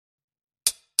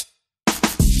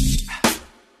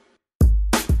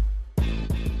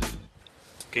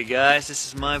Okay guys, this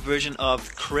is my version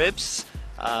of cribs.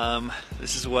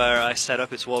 This is where I set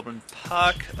up. It's Walburn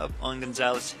Park up on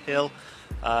Gonzales Hill.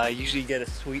 I usually get a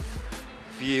sweet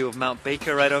view of Mount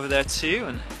Baker right over there too,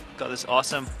 and got this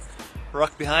awesome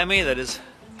rock behind me that is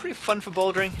pretty fun for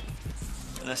bouldering.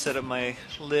 And I set up my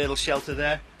little shelter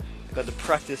there. I got to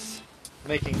practice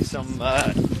making some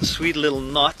sweet little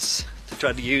knots to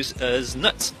try to use as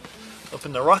nuts up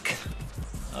in the rock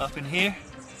up in here.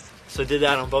 So I did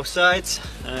that on both sides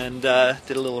and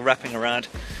did a little wrapping around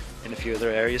in a few other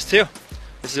areas too.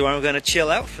 This is where I'm going to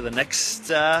chill out for the next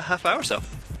half hour or so.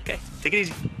 Okay, take it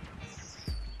easy.